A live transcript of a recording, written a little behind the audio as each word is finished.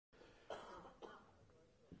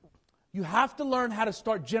You have to learn how to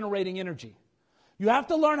start generating energy. You have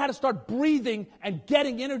to learn how to start breathing and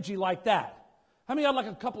getting energy like that. How many of y'all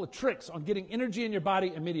like a couple of tricks on getting energy in your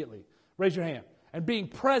body immediately? Raise your hand. And being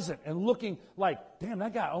present and looking like, damn,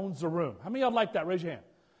 that guy owns the room. How many of y'all like that? Raise your hand.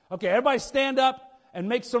 Okay, everybody stand up and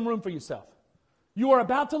make some room for yourself. You are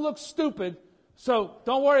about to look stupid, so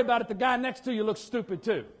don't worry about it. The guy next to you looks stupid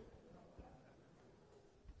too.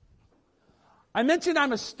 I mentioned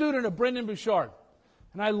I'm a student of Brendon Burchard,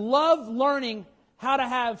 and I love learning how to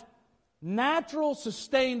have natural,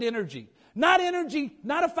 sustained energy. Not a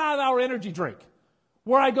 5-hour energy drink,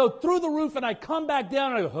 where I go through the roof and I come back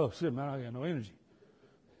down and I go, oh shit, man, I got no energy.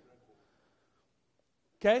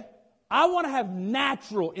 Okay? I want to have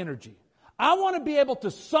natural energy. I want to be able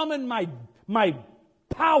to summon my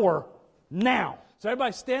power now. So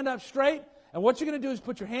everybody stand up straight, and what you're going to do is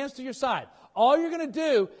put your hands to your side. All you're going to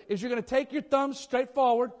do is you're going to take your thumbs straight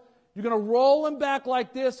forward. You're going to roll them back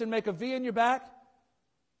like this and make a V in your back.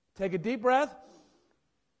 Take a deep breath.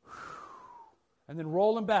 And then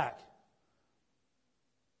roll them back.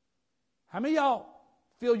 How many of y'all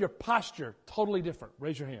feel your posture totally different?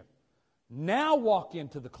 Raise your hand. Now walk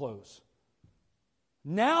into the close.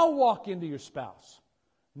 Now walk into your spouse.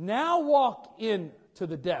 Now walk into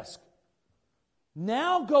the desk.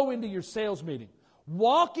 Now go into your sales meeting.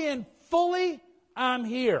 Walk in fully, I'm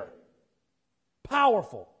here.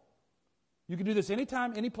 Powerful. You can do this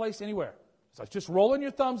anytime, any place, anywhere. So it's just rolling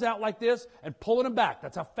your thumbs out like this and pulling them back.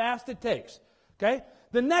 That's how fast it takes. Okay?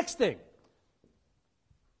 The next thing.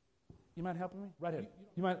 You mind helping me? Right ahead.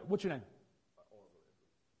 What's your name?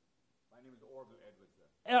 My name is Orville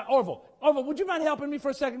Edwards. Orville, would you mind helping me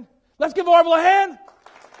for a second? Let's give Orville a hand.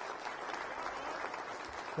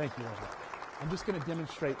 Thank you, Orville. I'm just going to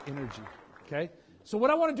demonstrate energy. Okay? So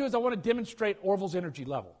what I want to do is I want to demonstrate Orville's energy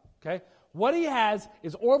level. Okay? What he has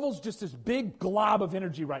is Orville's just this big glob of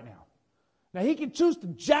energy right now. Now he can choose to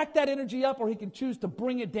jack that energy up or he can choose to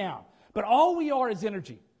bring it down. But all we are is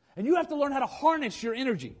energy. And you have to learn how to harness your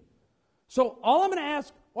energy. So all I'm going to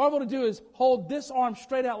ask Orville to do is hold this arm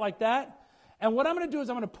straight out like that. And what I'm going to do is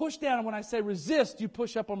I'm going to push down. And when I say resist, you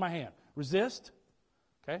push up on my hand. Resist.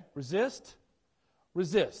 Okay? Resist.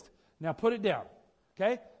 Resist. Now put it down.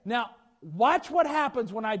 Okay? Now watch what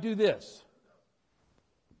happens when I do this.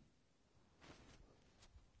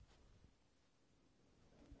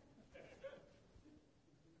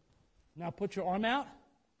 Now put your arm out.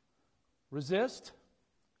 Resist.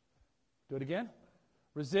 Do it again.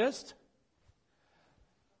 Resist.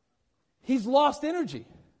 He's lost energy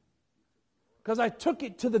because I took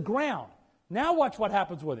it to the ground. Now watch what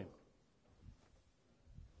happens with him.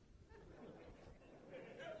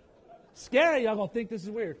 Scary. Y'all going to think this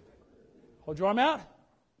is weird. Hold your arm out.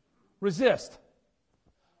 Resist.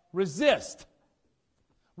 Resist.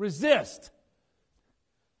 Resist.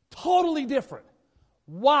 Totally different.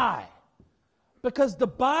 Why? Because the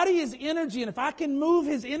body is energy, and if I can move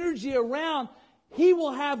his energy around, he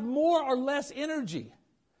will have more or less energy.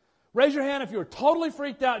 Raise your hand if you're totally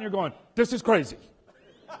freaked out and you're going, this is crazy.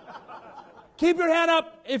 Keep your hand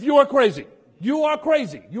up if you are crazy. You are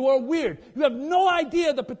crazy. You are weird. You have no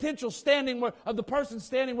idea the potential of the person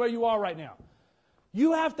standing where you are right now.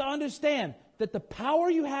 You have to understand that the power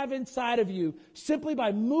you have inside of you, simply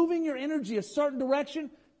by moving your energy a certain direction,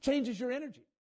 changes your energy.